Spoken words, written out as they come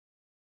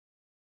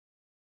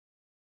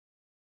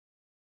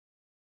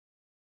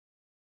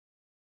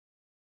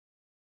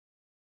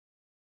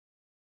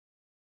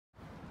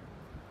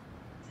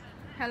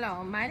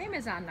Hello, my name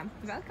is Anna.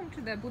 Welcome to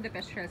the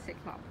Budapest Real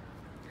Estate Club.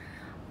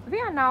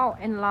 We are now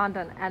in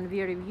London and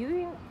we are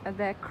reviewing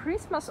the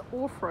Christmas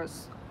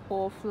offers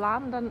of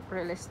London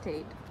real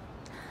estate.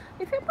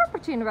 If you're a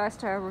property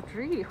investor, I would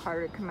really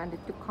highly recommend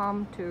it to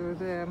come to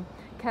the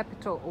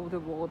capital of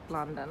the world,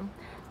 London,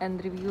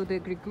 and review the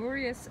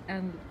gregarious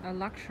and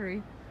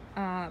luxury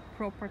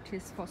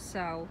properties for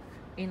sale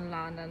in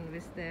London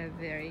with the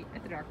very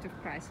attractive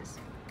prices.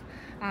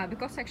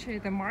 Because actually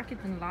the market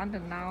in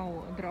London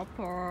now dropped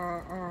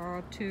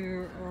from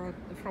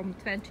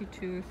 20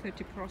 to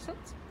 30%.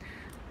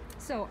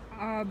 So,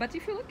 but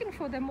if you're looking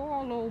for the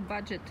more low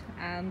budget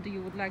and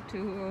you would like to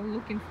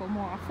looking for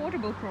more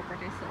affordable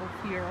properties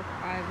of Europe,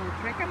 I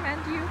would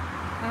recommend you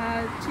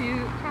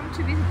to come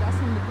to visit us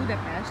in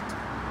Budapest.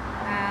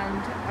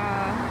 And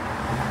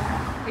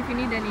if you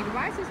need any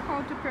advice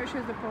how to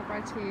purchase the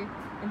property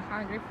in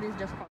Hungary, please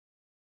just call.